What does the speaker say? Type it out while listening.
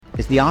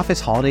Is the office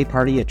holiday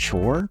party a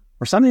chore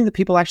or something that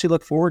people actually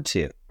look forward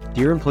to?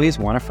 Do your employees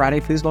want a Friday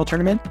foosball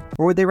tournament,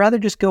 or would they rather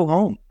just go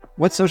home?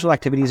 What social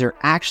activities are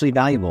actually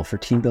valuable for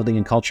team building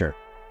and culture?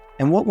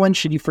 And what ones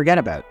should you forget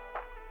about?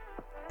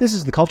 This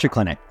is the Culture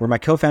Clinic, where my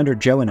co-founder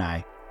Joe and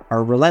I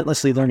are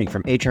relentlessly learning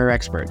from HR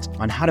experts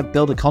on how to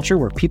build a culture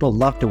where people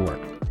love to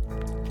work.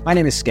 My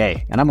name is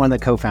Skay, and I'm one of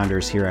the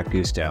co-founders here at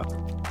Gusto.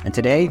 And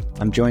today,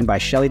 I'm joined by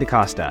Shelly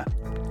DaCosta,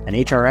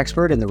 an HR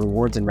expert in the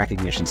rewards and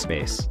recognition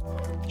space.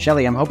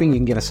 Shelly, I'm hoping you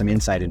can give us some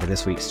insight into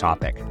this week's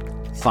topic,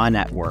 fun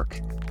at work.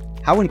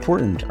 How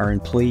important are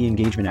employee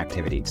engagement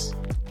activities?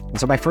 And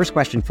so my first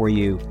question for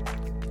you,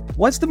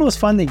 what's the most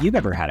fun that you've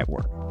ever had at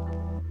work?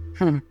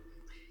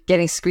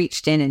 Getting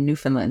screeched in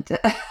Newfoundland.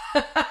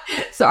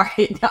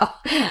 Sorry,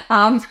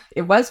 no.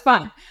 It was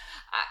fun.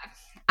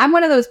 I'm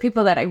one of those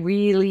people that I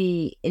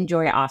really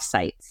enjoy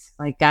offsites.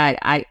 Like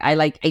I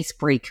like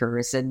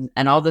icebreakers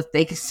and all the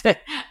things that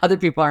other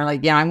people are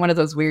like. Yeah, I'm one of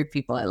those weird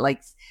people that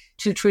likes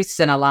two truths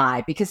and a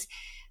lie, because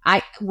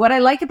what I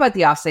like about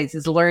the offsites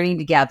is learning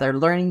together,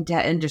 learning to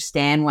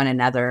understand one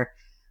another,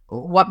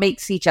 what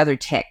makes each other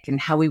tick, and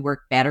how we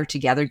work better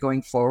together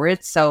going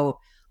forward. So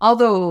all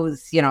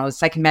those,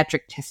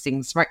 psychometric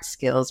testing, SMART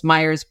skills,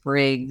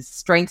 Myers-Briggs,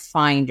 strength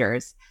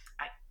finders,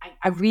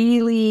 I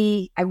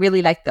really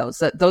like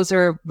those. Those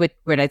are what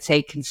I'd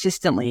say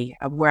consistently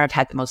where I've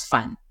had the most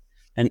fun.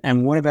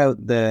 And what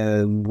about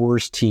the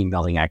worst team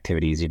building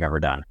activities you've ever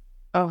done?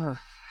 Oh,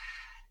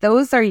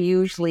 those are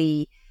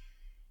usually,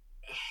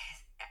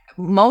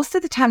 most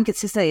of the time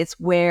consistently, it's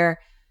where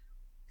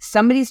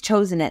somebody's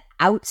chosen an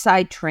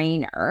outside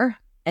trainer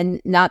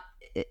and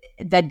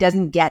that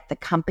doesn't get the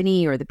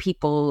company or the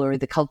people or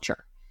the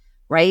culture,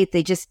 right?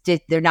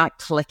 They're not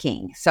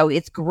clicking. So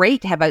it's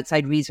great to have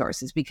outside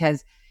resources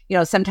because,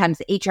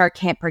 sometimes HR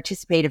can't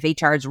participate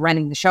if HR is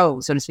running the show,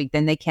 so to speak.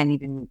 Then they can't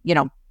even,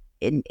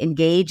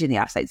 engage in the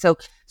offsite. So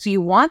you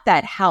want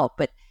that help,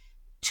 but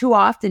too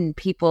often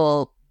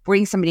people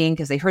bring somebody in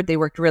because they heard they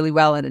worked really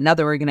well at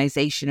another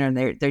organization,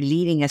 or they're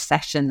leading a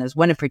session. There's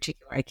one in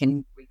particular I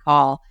can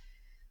recall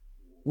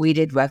we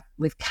did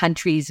with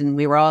countries, and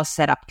we were all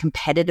set up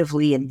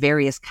competitively in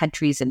various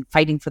countries and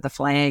fighting for the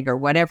flag or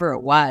whatever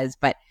it was.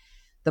 But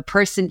the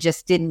person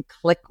just didn't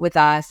click with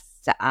us.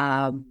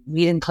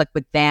 We didn't click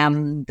with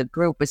them. The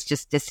group was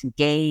just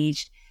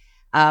disengaged.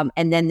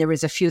 And then there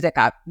was a few that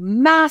got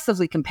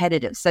massively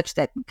competitive, such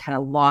that we kind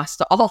of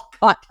lost all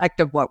contact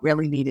of what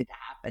really needed to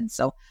happen.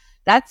 So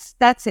that's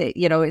it.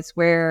 It's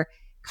where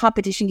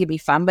competition can be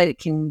fun, but it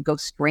can go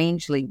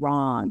strangely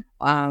wrong.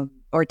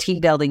 Or team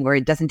building where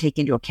it doesn't take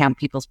into account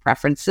people's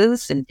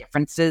preferences and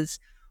differences,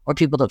 or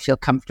people don't feel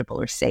comfortable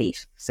or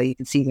safe. So you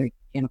can see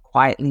they're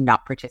quietly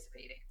not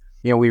participating.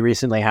 We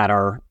recently had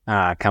our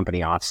company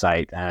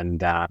offsite,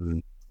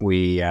 and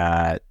we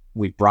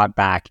brought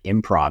back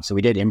improv. So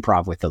we did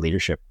improv with the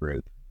leadership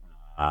group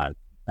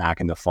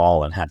back in the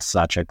fall, and had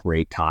such a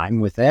great time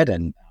with it.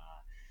 And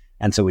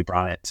so we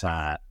brought it.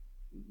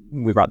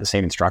 We brought the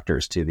same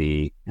instructors to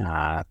the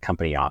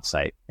company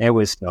offsite. It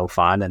was so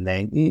fun, and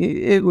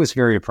it was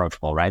very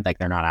approachable, right? Like,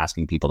 they're not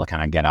asking people to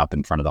kind of get up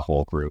in front of the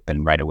whole group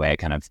and right away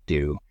kind of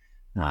do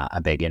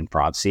a big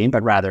improv scene,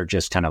 but rather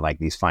just kind of like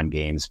these fun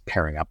games,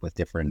 pairing up with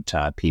different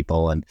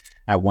people. And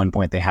at one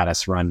point, they had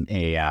us run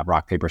a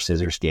rock, paper,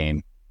 scissors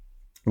game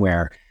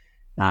where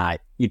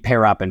you'd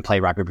pair up and play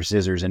rock, paper,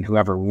 scissors, and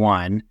whoever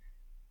won,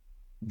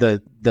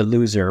 the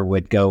loser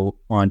would go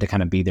on to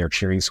kind of be their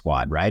cheering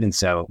squad, right? And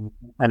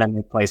then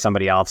they play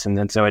somebody else, and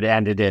then so it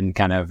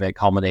it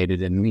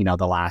culminated in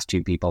the last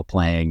two people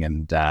playing,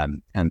 and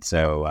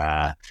so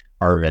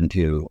Arvind,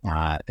 who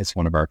is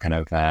one of our kind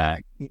of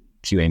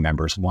QA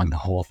members, won the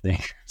whole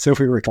thing. So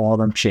we were calling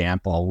him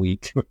champ all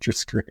week, which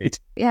was great.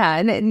 Yeah,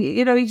 and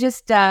you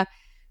just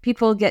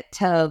people get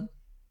to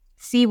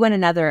see one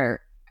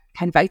another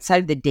kind of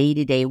outside of the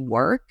day-to-day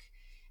work.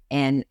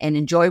 And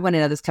enjoy one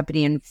another's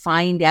company and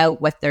find out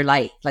what they're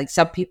like. Like,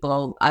 some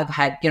people, I've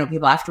had,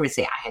 people afterwards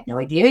say, I had no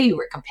idea you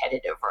were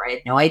competitive, or I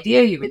had no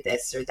idea you were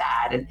this or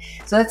that. And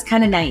so that's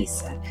kind of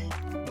nice.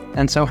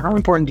 And so how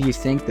important do you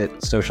think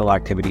that social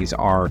activities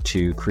are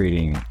to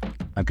creating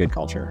a good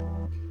culture?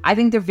 I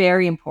think they're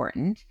very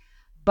important,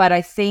 but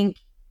I think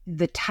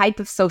the type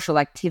of social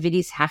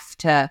activities have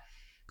to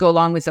go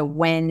along with the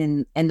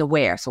when and the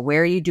where. So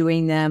where are you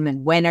doing them,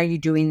 and when are you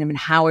doing them, and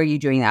how are you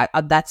doing that?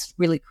 That's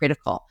really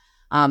critical.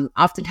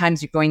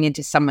 Oftentimes you're going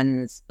into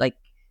someone's like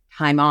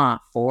time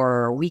off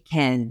or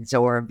weekends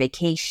or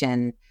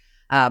vacation.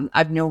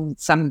 I've known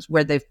some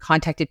where they've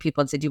contacted people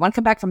and said, do you want to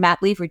come back from mat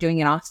leave? We're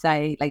doing an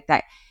offsite like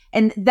that.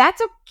 And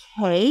that's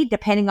okay,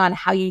 depending on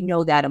how you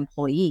know that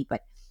employee,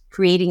 but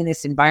creating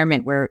this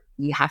environment where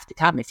you have to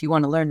come if you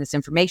want to learn this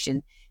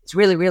information. It's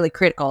really, really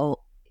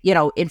critical,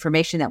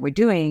 information that we're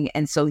doing.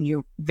 And so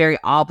you're very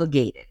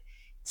obligated.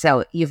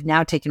 So you've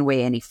now taken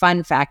away any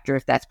fun factor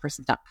if that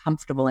person's not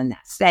comfortable in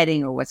that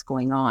setting or what's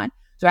going on.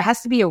 So it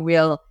has to be a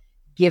real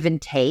give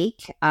and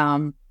take.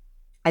 I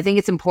think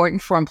it's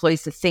important for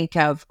employees to think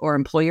of, or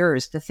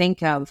employers to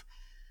think of,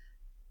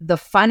 the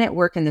fun at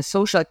work and the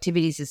social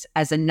activities is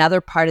as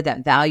another part of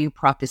that value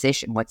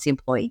proposition. What's the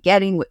employee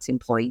getting? What's the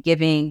employee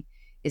giving?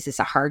 Is this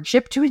a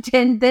hardship to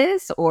attend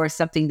this, or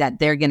something that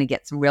they're going to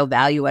get some real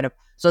value out of,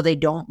 so they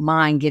don't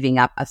mind giving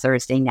up a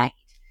Thursday night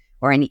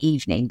or an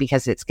evening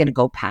because it's going to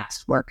go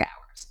past work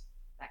hours,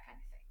 that kind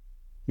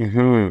of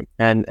thing.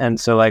 Mm-hmm. And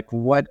so like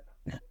what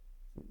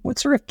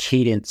sort of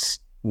cadence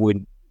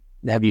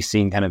have you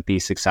seen kind of be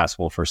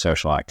successful for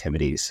social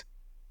activities?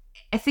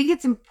 I think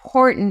it's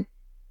important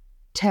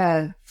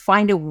to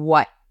find out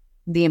what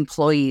the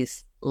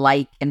employees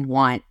like and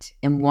want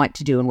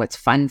to do and what's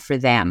fun for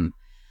them.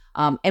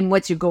 And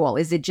what's your goal?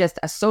 Is it just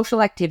a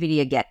social activity,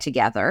 a get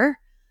together?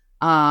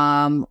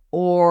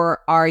 Or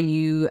are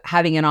you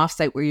having an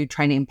offsite where you're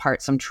trying to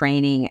impart some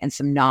training and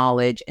some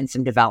knowledge and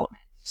some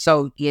development?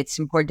 So it's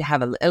important to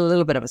have a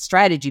little bit of a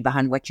strategy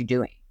behind what you're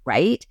doing,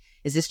 right?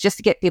 Is this just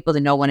to get people to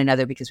know one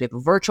another because we have a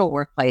virtual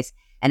workplace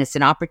and it's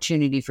an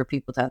opportunity for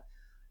people to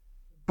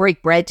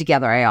break bread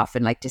together, I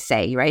often like to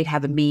say, right?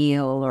 Have a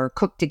meal or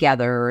cook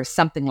together or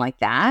something like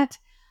that.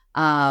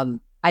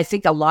 I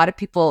think a lot of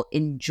people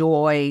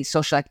enjoy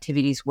social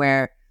activities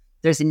where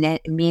there's a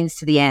means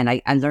to the end.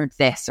 I learned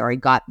this, or I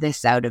got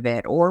this out of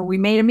it, or we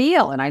made a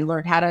meal and I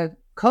learned how to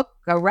cook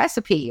a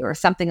recipe or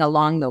something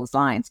along those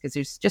lines, because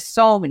there's just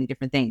so many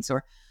different things.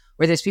 Or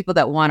where there's people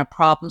that want to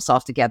problem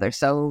solve together.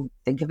 So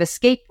think of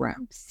escape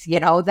rooms,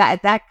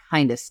 that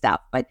kind of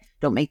stuff, but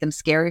don't make them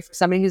scary for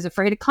somebody who's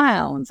afraid of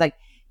clowns. Like,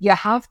 you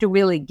have to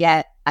really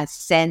get a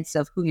sense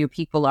of who your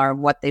people are,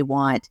 what they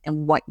want,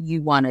 and what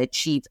you want to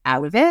achieve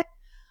out of it.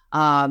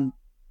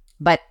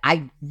 But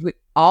I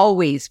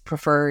always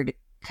preferred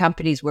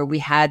companies where we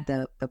had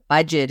the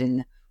budget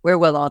and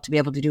wherewithal to be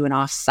able to do an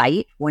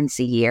off-site once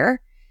a year.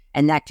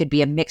 And that could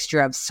be a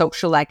mixture of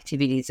social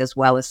activities as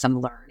well as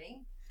some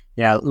learning.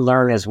 Yeah,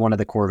 learn is one of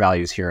the core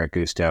values here at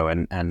Gusto,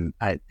 and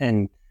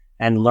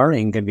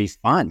learning can be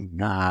fun.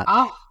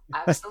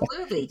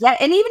 Absolutely. Yeah.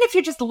 And even if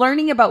you're just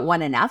learning about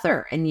one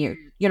another and you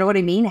know what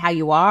I mean, how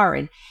you are,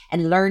 and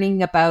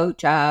learning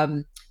about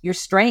your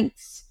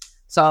strengths.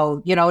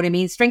 So, you know what I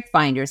mean? Strength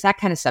finders, that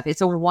kind of stuff.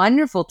 It's a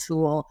wonderful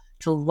tool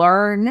to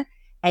learn,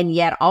 and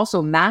yet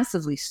also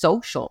massively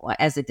social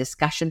as a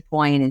discussion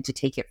point and to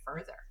take it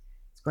further.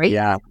 It's great.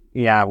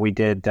 Yeah. We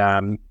did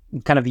kind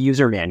of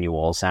user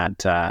manuals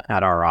at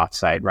our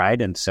offsite,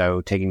 right? And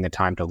so taking the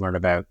time to learn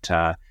about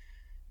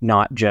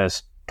not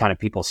just kind of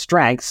people's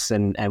strengths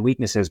and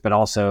weaknesses, but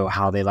also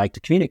how they like to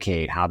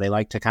communicate, how they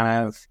like to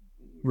kind of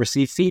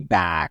receive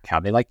feedback,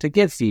 how they like to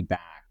give feedback.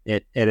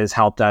 It has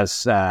helped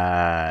us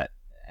as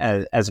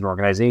an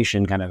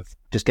organization kind of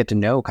just get to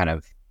know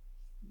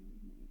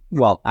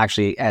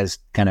as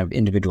kind of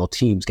individual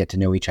teams get to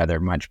know each other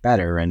much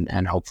better,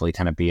 and hopefully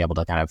kind of be able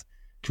to kind of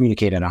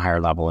communicate at a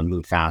higher level and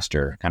move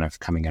faster kind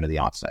of coming out of the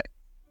offsite.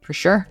 For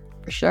sure.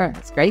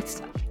 That's great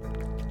stuff.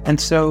 And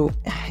so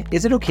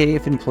is it okay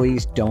if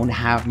employees don't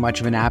have much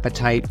of an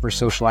appetite for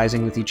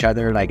socializing with each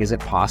other? Like, is it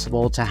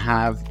possible to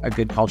have a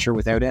good culture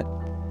without it?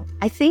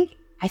 I think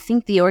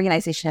the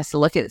organization has to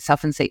look at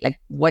itself and say, like,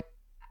 what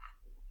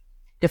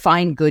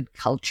define good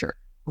culture?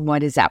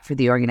 What is that for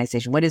the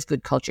organization? What is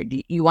good culture?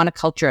 Do you want a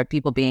culture of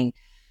people being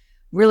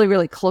really,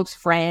 really close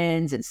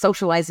friends and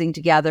socializing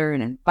together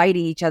and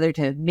inviting each other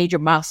to major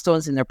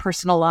milestones in their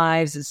personal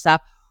lives and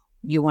stuff?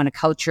 You want a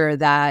culture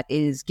that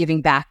is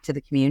giving back to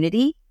the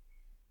community,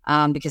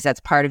 because that's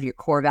part of your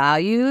core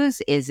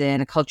values, is in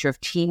a culture of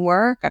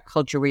teamwork, a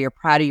culture where you're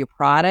proud of your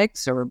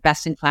products or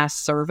best-in-class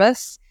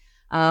service.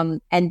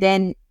 And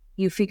then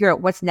you figure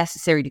out what's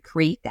necessary to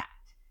create that.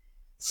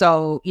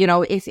 So,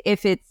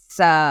 if it's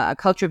a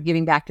culture of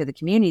giving back to the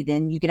community,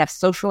 then you can have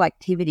social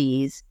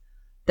activities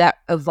that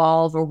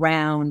evolve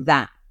around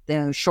that.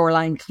 The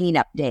shoreline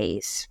cleanup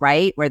days,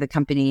 right? Where the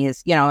company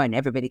is, and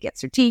everybody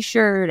gets their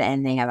t-shirt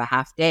and they have a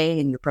half day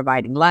and you're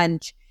providing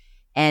lunch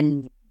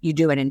and you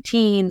do it in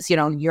teams.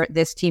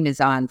 This team is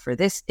on for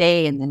this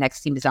day and the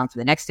next team is on for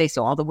the next day.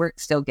 So all the work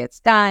still gets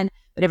done,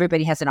 but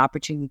everybody has an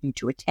opportunity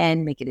to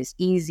attend, make it as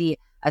easy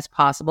as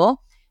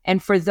possible.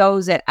 And for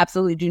those that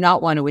absolutely do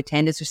not want to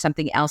attend, is there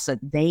something else that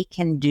they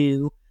can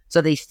do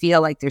so they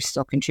feel like they're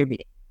still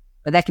contributing?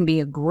 But that can be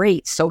a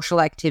great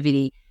social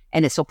activity,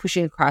 and it's still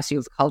pushing across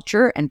your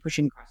culture and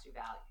pushing across your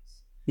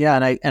values.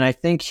 Yeah, and I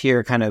think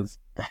here kind of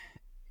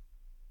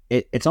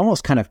it's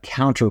almost kind of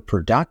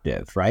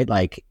counterproductive, right?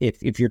 Like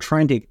if you're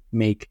trying to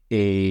make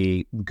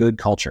a good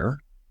culture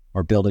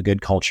or build a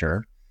good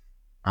culture,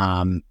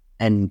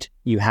 and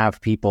you have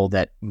people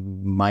that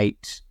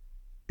might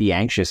be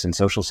anxious in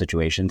social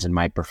situations and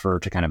might prefer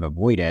to kind of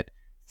avoid it,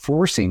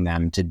 forcing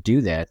them to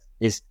do that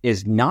is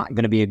not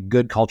going to be a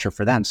good culture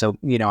for them. So,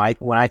 when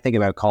I think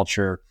about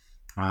culture,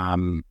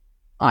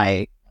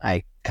 I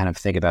kind of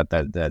think about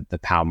the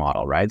POW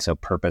model, right? So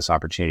purpose,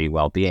 opportunity,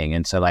 well-being.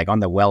 And so like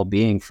on the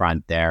well-being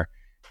front there,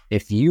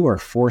 if you are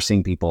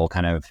forcing people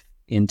kind of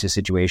into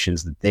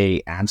situations that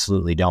they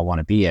absolutely don't want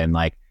to be in,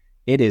 like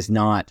it is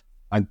not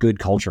a good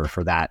culture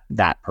for that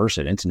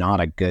person. It's not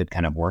a good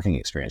kind of working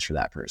experience for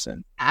that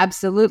person.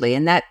 Absolutely.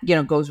 And that,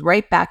 goes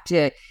right back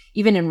to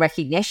even in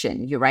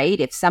recognition. You're right.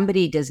 If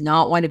somebody does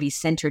not want to be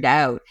centered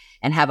out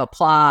and have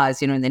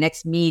applause, in the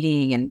next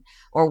meeting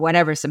or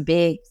whatever, some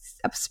big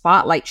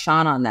spotlight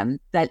shone on them,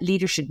 that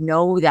leader should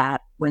know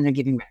that when they're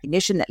giving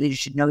recognition, that leader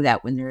should know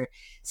that when they're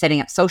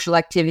setting up social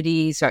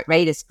activities,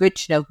 right? It's good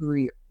to know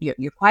who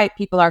your quiet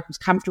people are, who's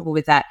comfortable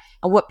with that,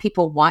 and what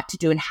people want to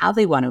do and how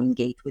they want to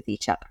engage with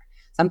each other.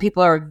 Some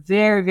people are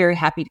very, very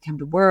happy to come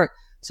to work,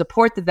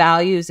 support the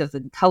values of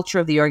the culture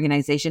of the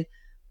organization,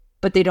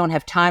 but they don't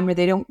have time or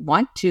they don't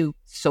want to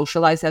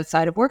socialize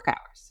outside of work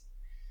hours.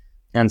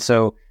 And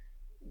so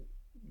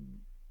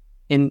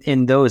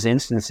in those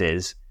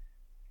instances,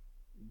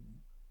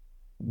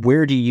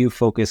 where do you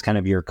focus kind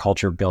of your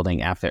culture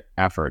building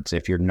efforts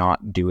if you're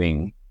not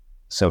doing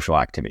social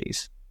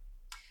activities?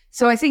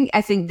 So I think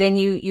then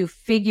you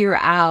figure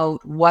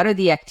out what are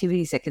the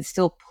activities that can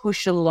still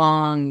push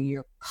along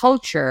your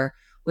culture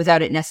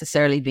without it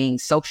necessarily being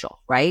social,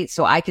 right?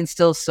 So I can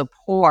still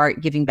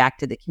support giving back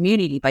to the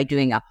community by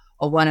doing a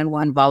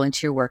one-on-one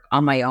volunteer work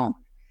on my own,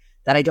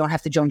 that I don't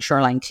have to join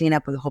shoreline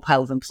cleanup with a whole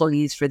pile of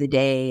employees for the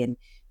day and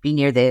be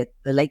near the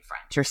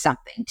lakefront or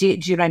something. Do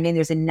you know what I mean?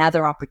 There's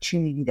another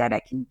opportunity that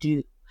I can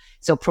do.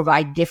 So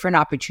provide different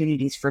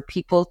opportunities for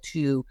people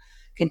to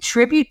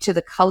contribute to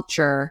the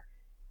culture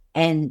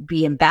and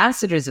be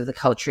ambassadors of the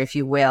culture, if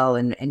you will,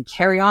 and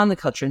carry on the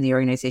culture in the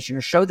organization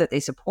or show that they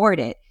support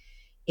it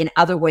in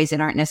other ways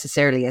that aren't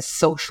necessarily as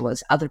social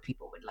as other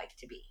people would like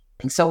to be.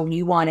 And so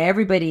you want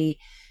everybody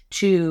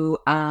to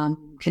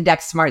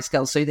conduct SMART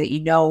skills so that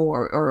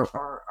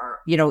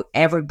or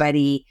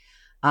everybody,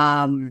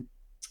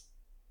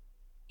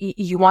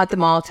 you want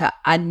them all to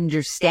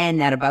understand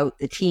that about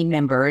the team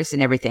members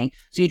and everything.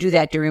 So you do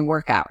that during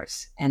work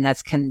hours, and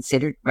that's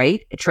considered,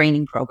 right, a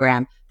training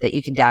program that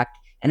you conduct,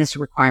 and it's a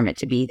requirement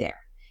to be there.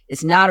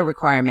 It's not a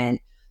requirement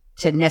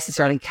to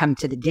necessarily come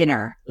to the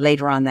dinner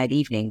later on that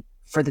evening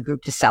for the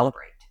group to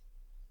celebrate.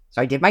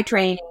 So I did my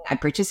training, I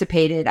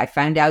participated, I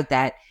found out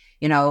that,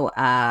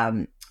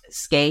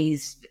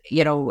 SCAEs,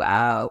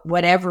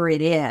 whatever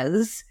it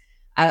is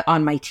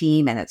on my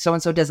team, and that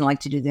so-and-so doesn't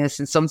like to do this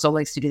and so-and-so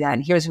likes to do that,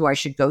 and here's who I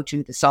should go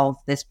to solve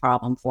this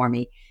problem for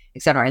me,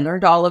 etc. I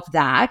learned all of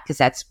that because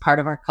that's part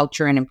of our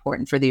culture and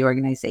important for the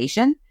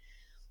organization,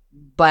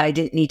 but I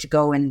didn't need to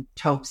go and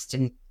toast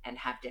and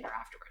have dinner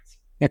afterwards.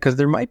 Yeah, because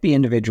there might be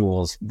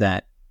individuals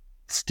that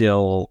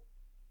still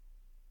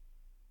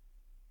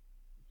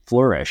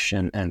flourish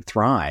and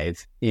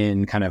thrive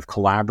in kind of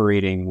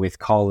collaborating with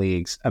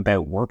colleagues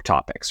about work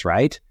topics,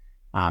 right?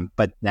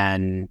 But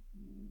then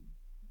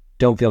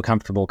don't feel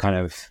comfortable kind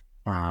of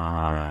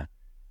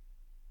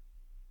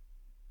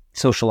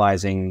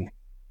socializing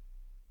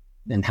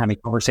and having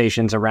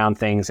conversations around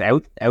things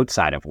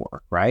outside of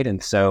work, right?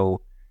 And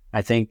so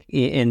I think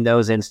in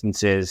those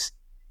instances,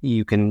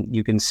 you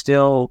can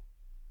still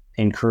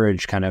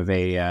encourage kind of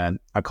a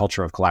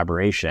culture of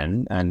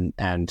collaboration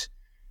and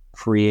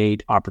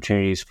create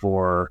opportunities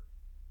for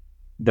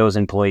those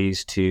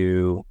employees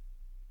to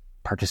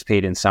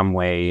participate in some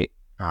way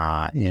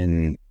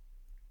in,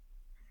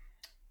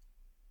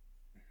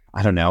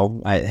 I don't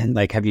know,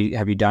 have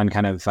you done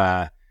kind of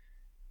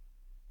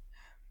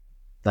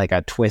like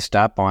a twist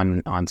up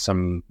on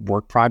some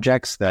work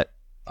projects that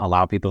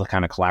allow people to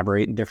kind of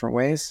collaborate in different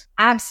ways?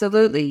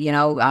 Absolutely.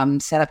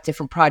 Set up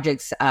different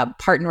projects,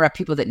 partner up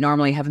people that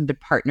normally haven't been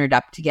partnered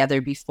up together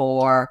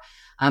before,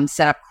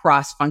 set up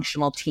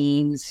cross-functional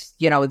teams,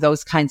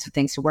 those kinds of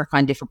things to work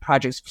on different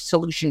projects,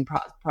 solution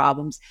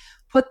problems,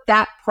 put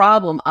that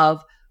problem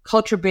of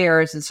culture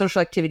barriers and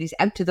social activities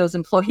out to those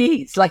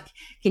employees. Like,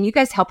 can you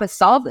guys help us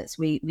solve this?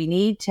 We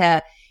need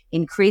to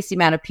increase the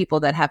amount of people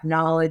that have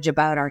knowledge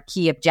about our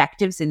key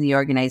objectives in the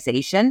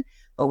organization.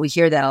 But we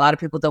hear that a lot of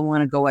people don't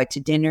want to go out to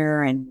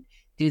dinner and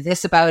do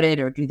this about it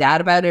or do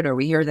that about it, or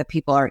we hear that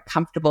people aren't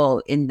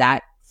comfortable in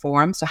that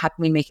forum. So how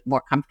can we make it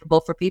more comfortable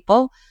for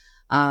people?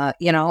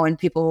 And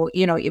people,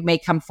 it may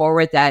come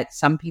forward that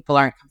some people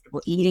aren't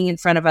comfortable eating in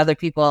front of other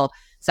people.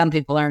 Some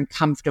people aren't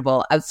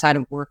comfortable outside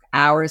of work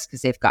hours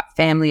because they've got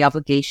family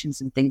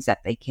obligations and things that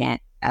they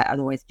can't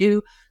otherwise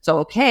do. So,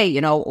 okay,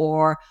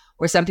 or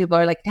some people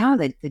are like, no,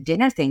 the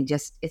dinner thing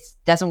it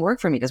doesn't work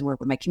for me. It doesn't work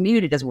with my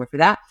commute. It doesn't work for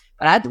that.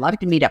 But I'd love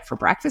to meet up for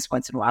breakfast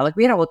once in a while. Like,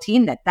 we had a whole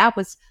team that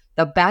was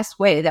the best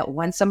way, that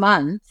once a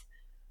month,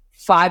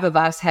 5 of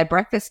us had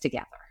breakfast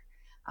together.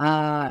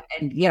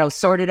 And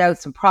sorted out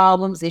some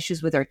problems,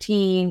 issues with our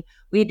team.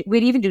 We'd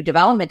even do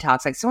development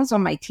talks, like, so-and-so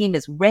on my team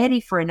is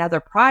ready for another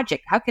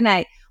project.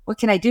 What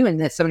can I do? And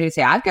then somebody would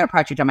say, I've got a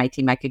project on my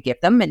team I could give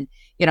them. And,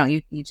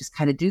 you just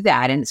kind of do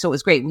that. And so it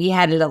was great. We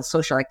had a little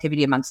social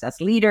activity amongst us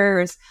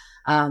leaders.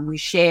 We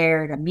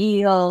shared a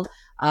meal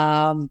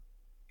that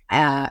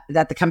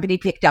the company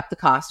picked up the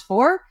cost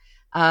for.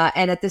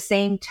 And at the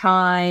same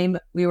time,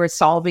 we were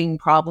solving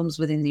problems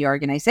within the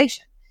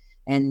organization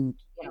and,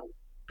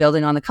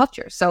 building on the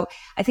culture. So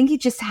I think you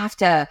just have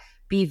to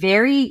be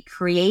very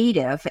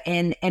creative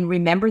and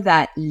remember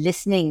that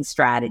listening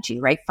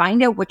strategy, right?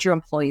 Find out what your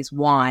employees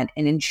want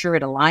and ensure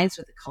it aligns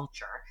with the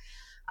culture.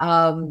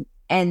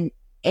 And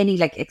any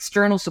like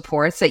external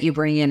supports that you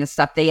bring in and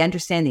stuff, they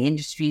understand the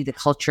industry, the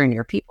culture, and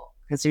your people,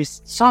 because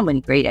there's so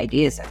many great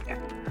ideas out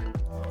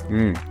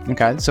there.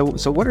 Okay.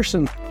 So what are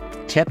some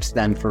tips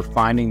then for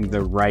finding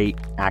the right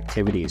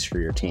activities for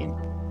your team?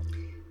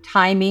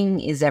 Timing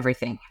is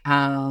everything.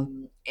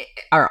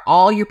 Are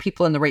all your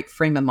people in the right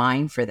frame of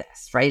mind for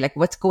this, right? Like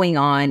what's going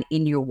on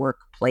in your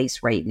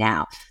workplace right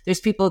now?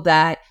 There's people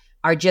that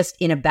are just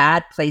in a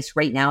bad place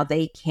right now.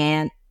 They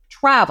can't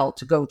travel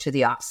to go to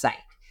the offsite,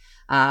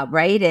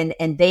 right?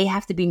 And they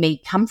have to be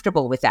made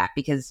comfortable with that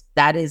because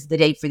that is the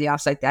date for the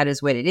offsite. That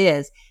is what it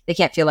is. They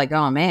can't feel like,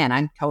 oh man,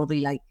 I'm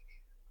totally like,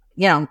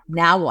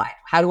 now what?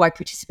 How do I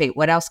participate?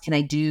 What else can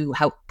I do?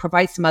 How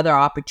provide some other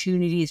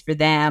opportunities for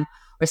them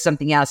or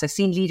something else? I've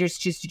seen leaders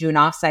choose to do an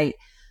offsite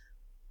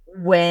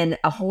when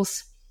a whole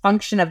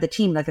function of the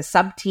team, like a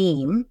sub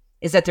team,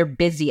 is at their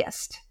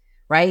busiest,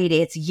 right?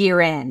 It's year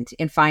end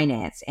in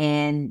finance,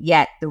 and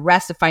yet the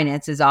rest of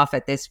finance is off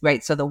at this,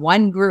 right? So the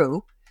one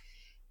group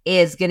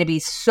is going to be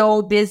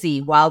so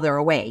busy while they're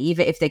away.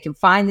 Even if they can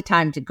find the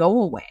time to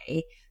go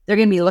away, they're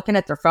going to be looking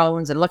at their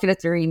phones and looking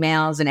at their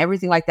emails and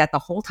everything like that the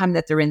whole time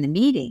that they're in the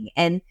meeting.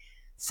 And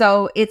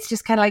so it's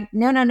just kind of like,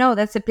 no,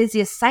 that's the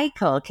busiest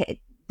cycle.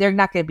 Okay. They're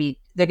going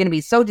to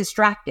be so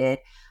distracted,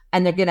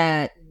 and they're going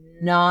to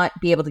not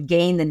be able to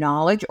gain the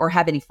knowledge or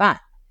have any fun.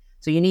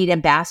 So you need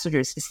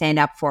ambassadors to stand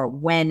up for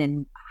when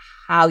and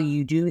how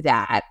you do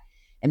that.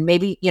 And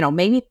maybe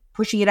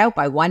pushing it out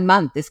by 1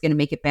 month is going to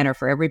make it better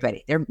for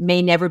everybody. There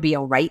may never be a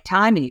right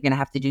time, and you're going to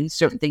have to do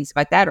certain things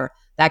about that, or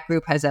that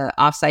group has an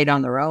offsite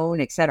on their own,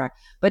 etc.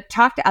 But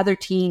talk to other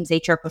teams,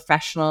 HR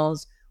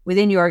professionals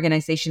within your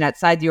organization,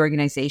 outside the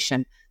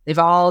organization. They've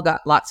all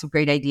got lots of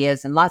great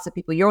ideas, and lots of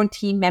people, your own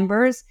team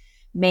members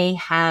may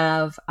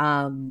have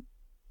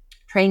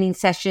training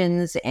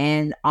sessions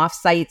and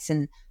offsites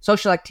and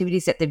social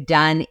activities that they've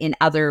done in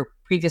other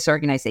previous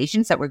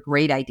organizations that were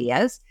great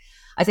ideas.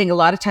 I think a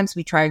lot of times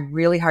we try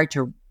really hard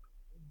to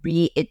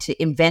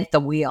invent the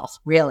wheel,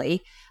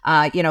 really.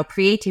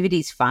 Creativity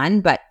is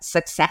fun, but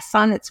success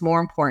on it's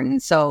more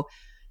important. So,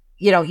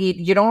 you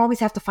don't always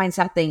have to find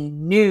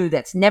something new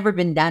that's never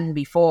been done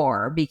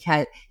before,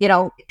 because,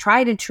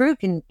 tried and true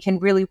can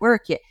really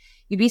work.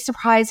 You'd be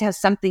surprised how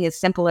something as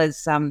simple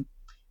as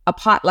a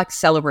potluck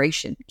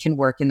celebration can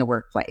work in the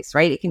workplace,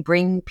 right? It can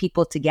bring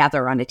people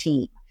together on a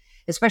team,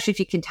 especially if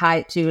you can tie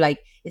it to like,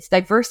 it's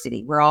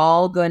diversity. We're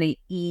all going to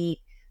eat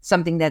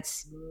something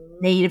that's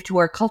native to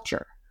our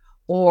culture,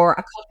 or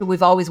a culture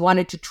we've always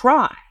wanted to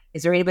try.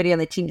 Is there anybody on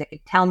the team that can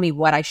tell me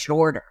what I should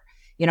order?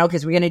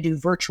 Because we're going to do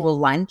virtual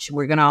lunch.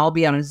 We're going to all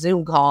be on a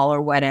Zoom call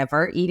or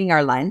whatever, eating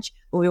our lunch,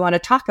 but we want to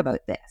talk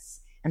about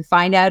this and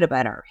find out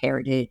about our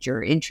heritage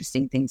or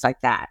interesting things like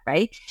that,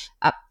 right?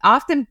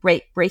 Often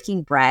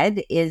breaking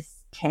bread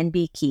can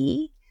be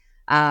key,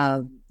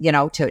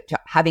 to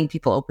having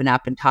people open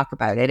up and talk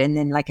about it. And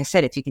then, like I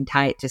said, if you can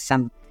tie it to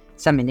some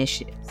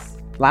initiatives.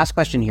 Last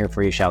question here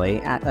for you,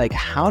 Shelley. Like,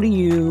 how do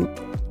you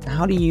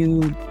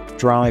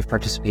drive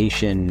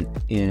participation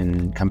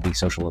in company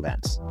social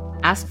events?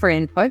 Ask for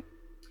input.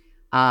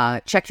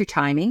 Check your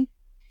timing.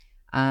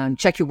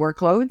 Check your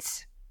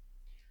workloads.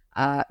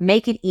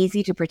 Make it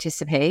easy to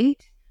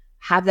participate.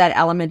 Have that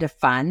element of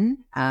fun.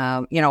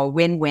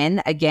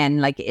 Win-win. Again,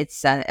 like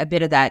it's a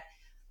bit of that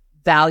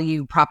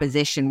value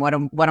proposition. What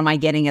am I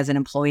getting as an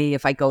employee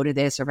if I go to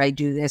this, or if I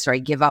do this, or I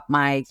give up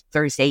my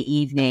Thursday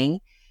evening?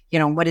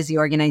 What does the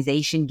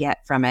organization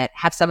get from it?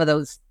 Have some of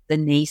those, the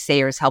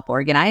naysayers, help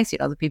organize.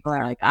 The people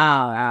are like, oh,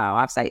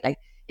 offsite. Like,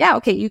 yeah,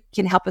 okay, you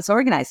can help us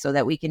organize so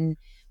that we can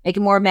make it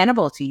more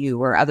amenable to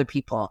you or other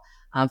people.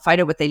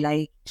 Find out what they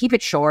like. Keep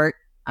it short,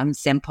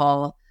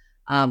 simple.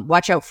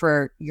 Watch out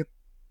for your,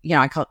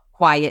 I call it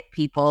quiet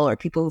people, or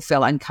people who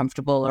feel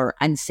uncomfortable or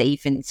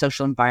unsafe in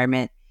social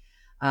environment.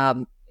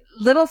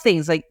 Little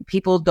things like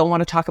people don't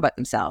want to talk about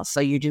themselves. So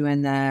you're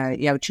doing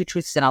the, 2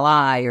 truths and a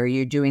lie, or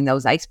you're doing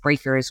those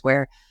icebreakers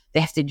where they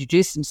have to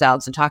introduce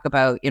themselves and talk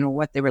about,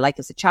 what they were like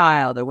as a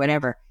child or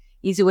whatever.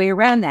 Easy way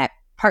around that.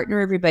 Partner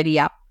everybody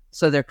up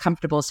so they're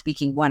comfortable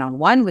speaking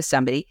one-on-one with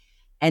somebody,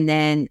 and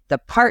then the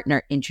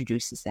partner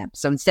introduces them.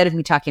 So instead of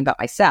me talking about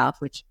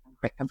myself, which I'm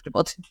quite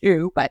comfortable to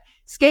do, but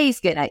Skay's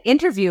going to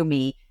interview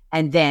me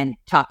and then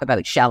talk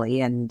about Shelley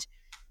and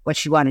what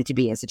she wanted to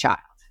be as a child.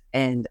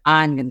 And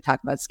I'm going to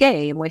talk about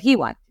Skay and what he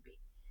wanted to be.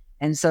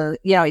 And so,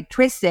 it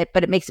twists it,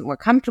 but it makes it more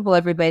comfortable.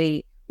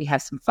 Everybody, we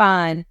have some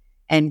fun,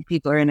 and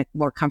people are in a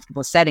more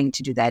comfortable setting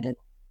to do that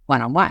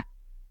one-on-one.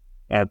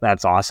 Yeah,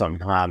 that's awesome.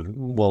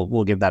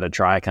 We'll give that a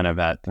try kind of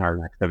at our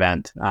next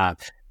event.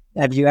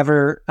 Have you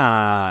ever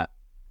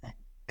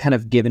kind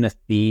of given a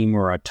theme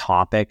or a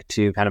topic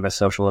to kind of a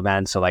social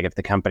event? So like if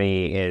the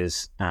company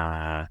is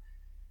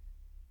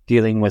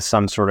dealing with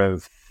some sort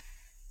of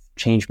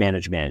change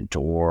management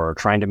or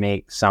trying to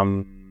make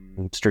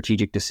some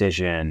strategic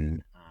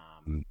decision,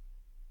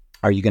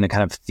 are you going to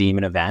kind of theme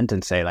an event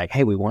and say like,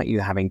 hey, we want you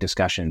having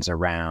discussions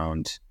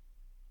around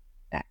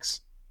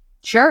X.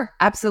 Sure,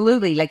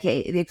 absolutely. Like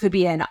it could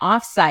be an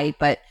offsite,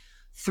 but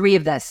 3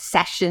 of the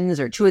sessions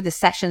or 2 of the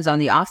sessions on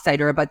the offsite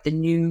are about the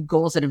new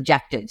goals and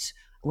objectives,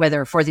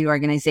 whether for the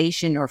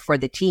organization or for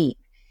the team.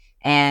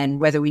 And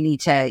whether we need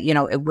to,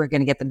 we're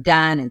going to get them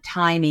done and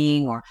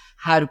timing or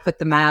how to put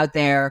them out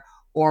there,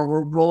 or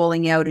we're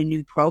rolling out a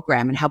new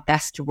program and how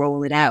best to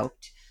roll it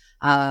out.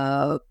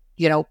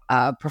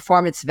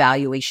 Performance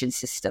evaluation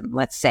system,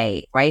 let's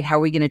say, right? How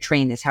are we going to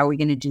train this? How are we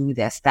going to do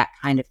this? That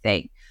kind of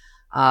thing.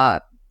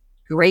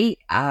 Great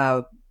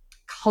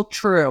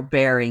cultural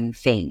bearing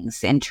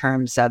things in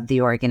terms of the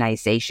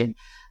organization.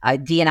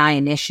 D&I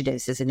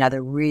initiatives is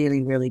another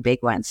really, really big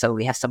one. So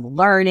we have some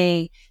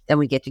learning, then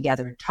we get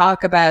together and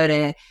talk about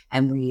it,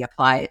 and we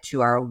apply it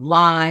to our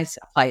lives,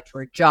 apply it to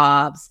our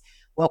jobs,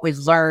 what we've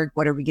learned,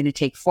 what are we going to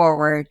take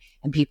forward,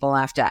 and people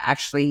have to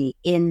actually,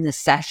 in the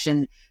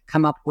session,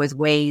 come up with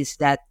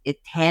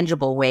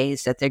tangible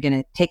ways that they're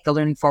going to take the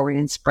learning forward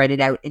and spread it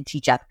out and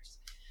teach others.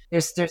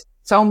 There's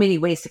so many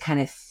ways to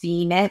kind of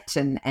theme it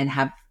and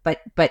have,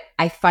 but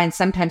I find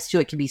sometimes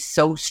too, it can be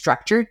so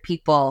structured.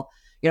 People,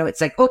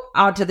 it's like,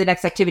 on to the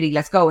next activity,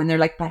 let's go. And they're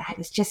like, but I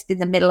was just in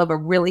the middle of a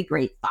really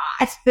great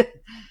thought.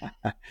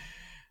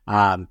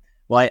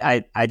 Well,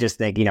 I just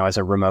think, as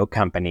a remote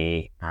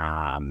company,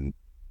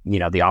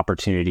 the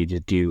opportunity to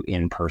do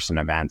in-person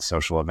events,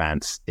 social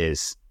events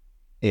is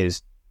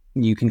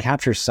you can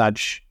capture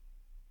such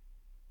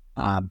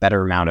a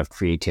better amount of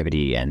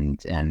creativity and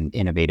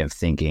innovative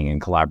thinking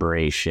and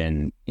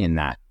collaboration in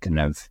that kind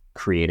of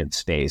creative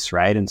space,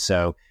 right? And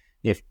so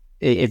if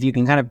you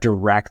can kind of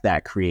direct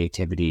that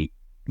creativity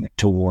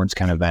towards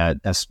kind of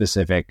a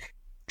specific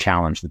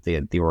challenge that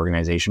the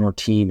organization or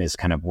team is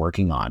kind of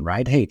working on,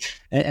 right? Hey,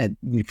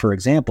 for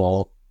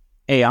example,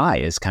 AI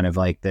is kind of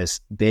like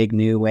this big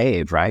new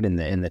wave, right, in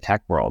the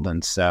tech world,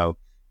 and so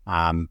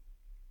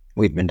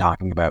we've been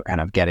talking about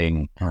kind of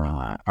getting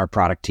our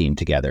product team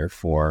together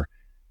for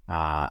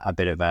a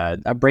bit of a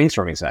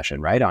brainstorming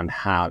session, right, on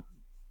how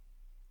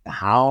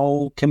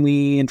can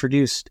we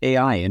introduce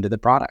AI into the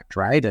product,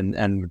 right,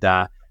 and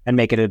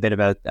make it a bit of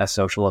a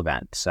social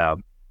event. So.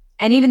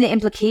 And even the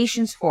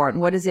implications for it,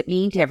 and what does it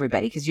mean to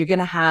everybody? Because you're going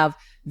to have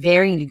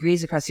varying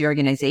degrees across the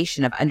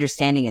organization of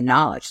understanding and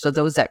knowledge. So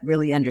those that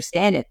really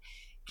understand it,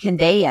 can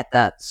they at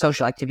the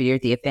social activity or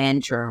the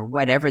event or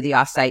whatever, the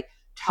offsite,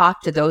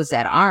 talk to those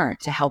that aren't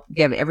to help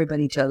give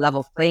everybody to a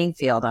level playing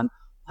field on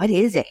what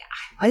is AI?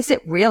 What does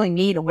it really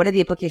mean? And what are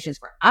the implications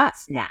for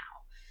us now?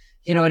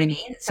 You know what I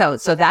mean? So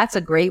that's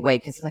a great way,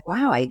 because it's like,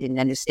 wow, I didn't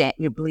understand.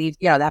 You believe,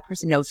 that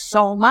person knows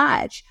so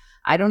much.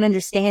 I don't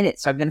understand it.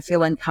 So I'm going to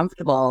feel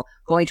uncomfortable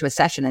going to a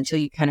session until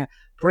you kind of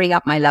bring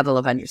up my level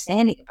of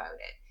understanding about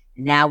it.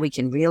 Now we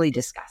can really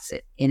discuss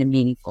it in a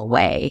meaningful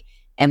way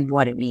and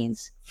what it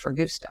means for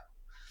Gusto.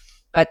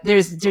 But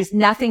there's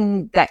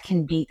nothing that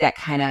can beat that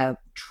kind of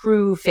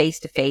true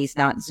face-to-face,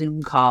 not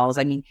Zoom calls.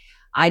 I mean,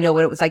 I know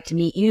what it was like to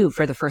meet you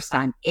for the first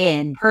time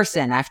in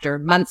person after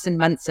months and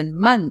months and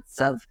months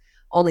of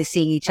only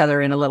seeing each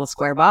other in a little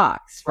square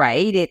box,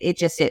 right?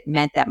 It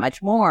meant that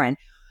much more. And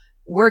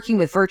working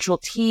with virtual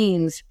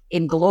teams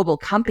in global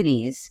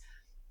companies,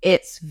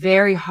 it's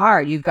very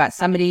hard. You've got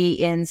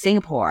somebody in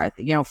Singapore,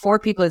 4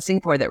 people in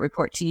Singapore that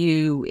report to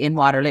you in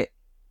Waterloo.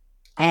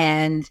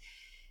 And,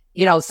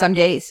 some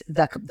days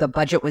the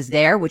budget was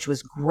there, which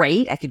was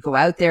great. I could go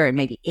out there and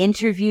maybe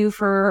interview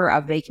for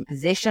a vacant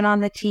position on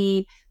the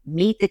team,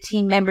 meet the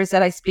team members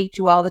that I speak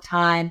to all the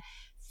time,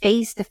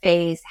 face to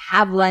face,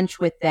 have lunch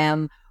with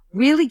them,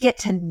 really get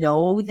to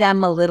know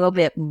them a little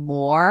bit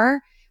more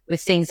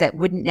with things that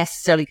wouldn't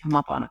necessarily come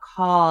up on a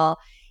call,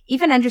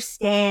 even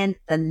understand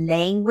the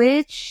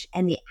language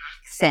and the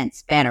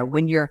accents better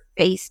when you're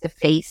face to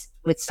face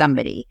with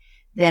somebody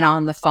than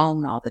on the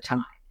phone all the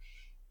time.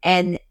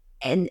 And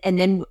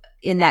then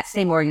in that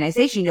same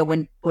organization,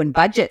 when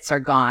budgets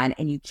are gone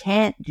and you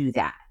can't do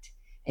that,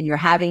 and you're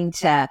having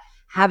to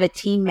have a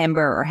team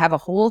member or have a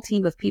whole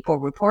team of people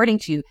reporting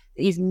to you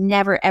that you've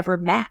never ever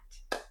met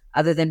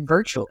other than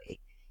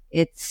virtually,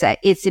 it's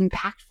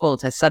impactful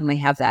to suddenly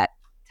have that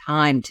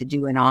time to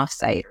do an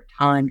offsite or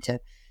time to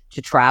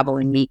travel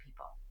and meet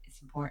people. It's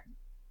important.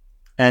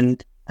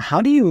 And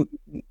how do you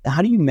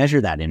measure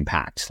that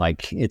impact?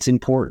 Like, it's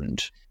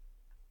important,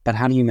 but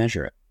how do you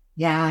measure it?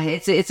 Yeah,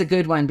 it's a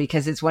good one,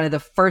 because it's one of the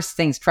first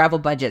things. Travel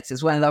budgets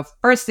is one of the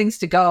first things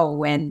to go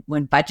when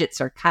budgets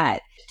are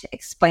cut. To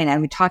explain,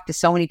 and we talked to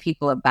so many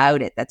people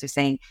about it, that they're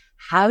saying,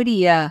 how do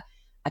you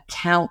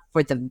account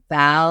for the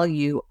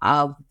value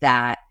of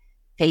that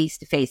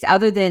face-to-face,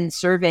 other than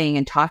surveying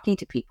and talking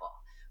to people,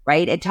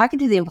 right? And talking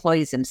to the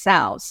employees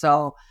themselves.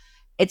 So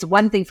it's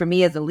one thing for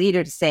me as a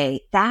leader to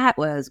say, that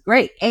was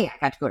great. A, I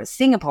got to go to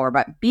Singapore,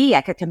 but B,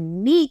 I got to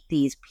meet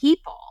these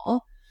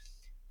people.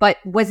 But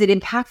was it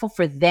impactful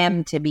for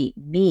them to meet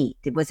me?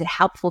 Was it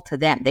helpful to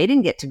them? They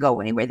didn't get to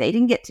go anywhere. They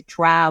didn't get to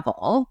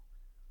travel,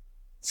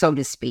 so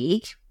to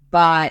speak.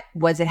 But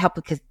was it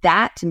helpful? Because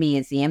that, to me,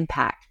 is the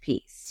impact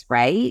piece,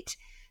 right?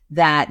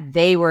 That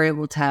they were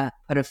able to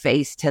put a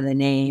face to the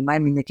name. I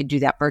mean, they could do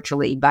that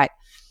virtually, but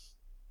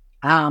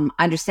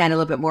understand a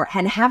little bit more,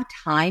 and have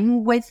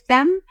time with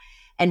them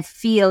and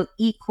feel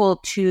equal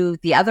to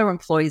the other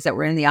employees that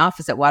were in the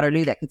office at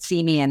Waterloo that could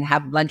see me and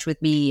have lunch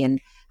with me and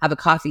have a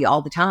coffee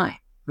all the time,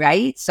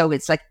 right? So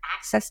it's like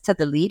access to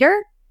the leader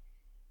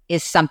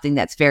is something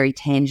that's very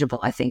tangible,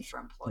 I think, for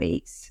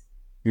employees.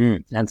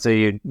 And so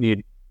you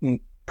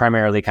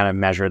primarily kind of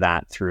measure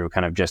that through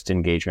kind of just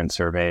engagement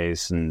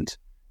surveys and...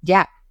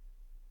 Yeah,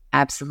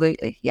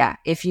 absolutely. Yeah.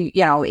 If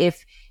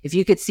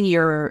you could see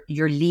your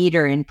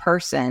leader in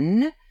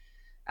person,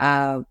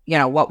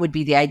 what would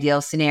be the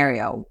ideal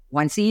scenario?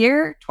 Once a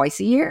year, twice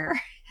a year,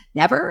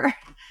 never?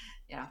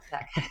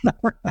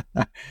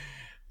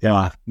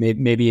 Yeah,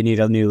 maybe you need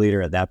a new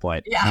leader at that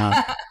point.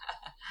 Yeah.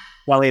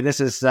 Wally, this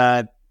has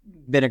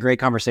been a great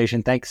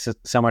conversation. Thanks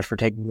so much for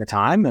taking the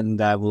time, and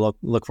we'll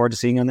look forward to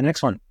seeing you on the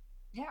next one.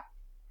 Yeah.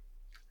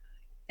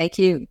 Thank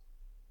you.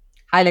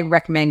 Highly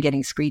recommend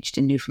getting screeched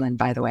in Newfoundland,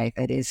 by the way.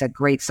 That is a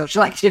great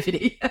social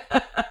activity.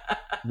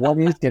 What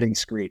is getting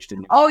screeched?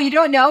 Oh, you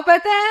don't know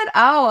about that?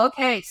 Oh,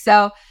 okay.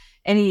 So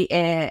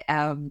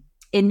in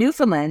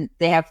Newfoundland,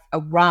 they have a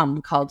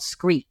rum called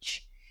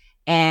Screech.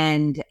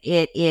 And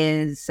it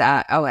is,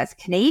 as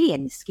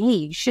Canadians,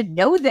 you should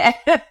know that.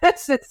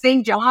 It's at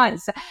St.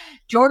 John's.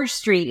 George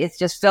Street is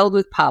just filled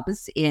with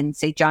pubs in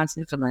St. John's,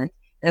 Newfoundland.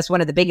 That's one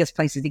of the biggest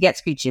places to get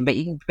screeched in, but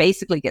you can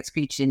basically get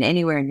screeched in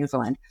anywhere in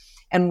Newfoundland.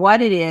 And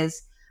what it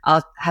is,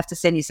 I'll have to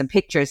send you some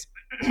pictures.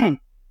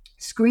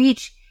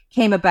 Screech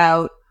came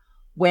about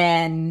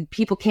when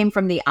people came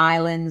from the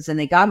islands and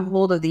they got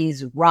hold of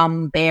these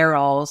rum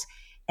barrels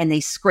and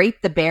they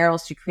scraped the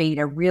barrels to create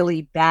a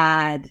really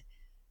bad,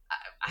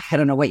 I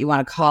don't know what you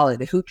want to call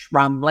it, a hooch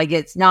rum. Like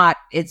it's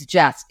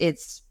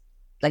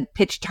like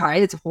pitch tart.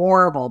 It's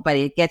horrible, but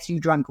it gets you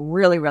drunk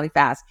really, really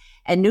fast.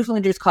 And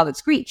Newfoundlanders call it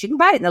Screech. You can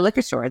buy it in the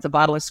liquor store. It's a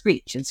bottle of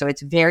Screech. And so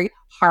it's very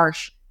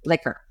harsh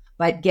liquor.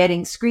 But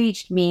getting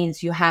screeched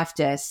means you have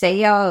to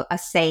say a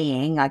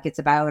saying, like it's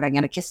about, I'm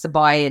going to kiss the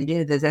boy and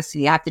do this.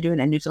 You have to do it in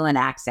a Newfoundland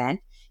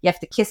accent. You have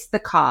to kiss the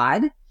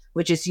cod,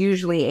 which is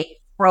usually a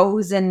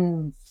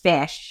frozen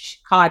fish,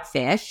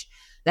 codfish,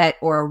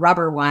 or a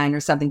rubber one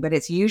or something, but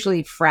it's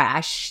usually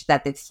fresh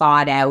that they've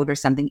thawed out or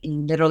something. And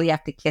you literally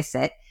have to kiss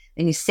it.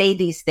 And you say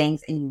these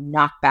things and you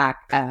knock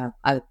back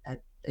a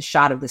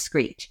shot of the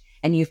screech.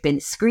 And you've been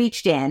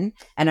screeched in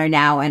and are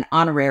now an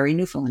honorary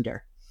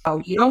Newfoundlander. Oh,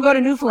 you don't go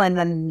to Newfoundland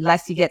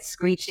unless you get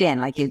screeched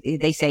in. Like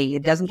they say,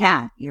 it doesn't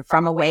count. You're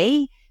from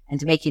away, and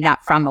to make you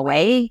not from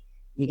away,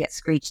 you get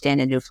screeched in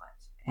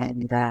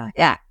Newfoundland.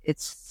 And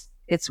it's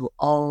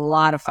a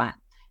lot of fun.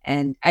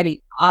 And I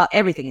mean,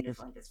 everything in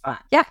Newfoundland is fun.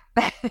 Yeah,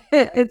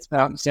 it's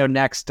fun. So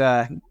next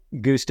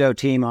Gusto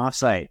team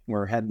offsite,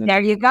 we're heading. There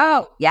you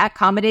go. Yeah,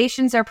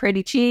 accommodations are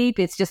pretty cheap.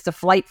 It's just a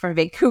flight from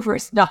Vancouver.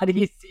 It's not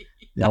easy.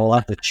 Yeah, we'll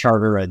have to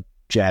charter a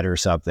jet or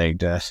something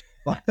to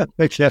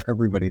get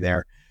everybody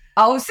there.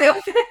 Oh, so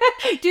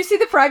do you see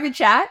the private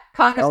chat?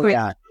 Oh,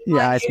 yeah.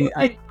 Yeah,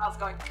 I was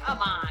going, come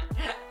on.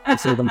 I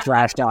see them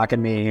trash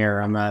talking me here.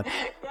 I'm a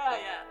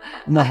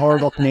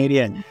horrible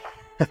Canadian.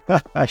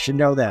 I should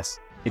know this.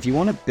 If you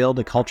want to build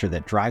a culture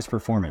that drives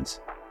performance,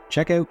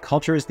 check out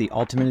Culture is the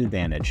Ultimate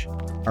Advantage,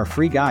 our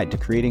free guide to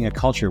creating a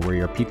culture where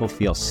your people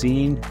feel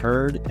seen,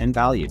 heard, and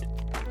valued.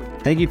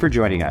 Thank you for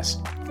joining us.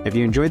 If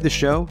you enjoyed the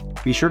show,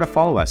 be sure to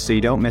follow us so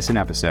you don't miss an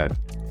episode.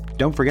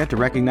 Don't forget to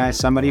recognize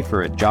somebody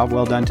for a job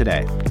well done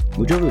today.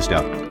 Mucho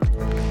gusto.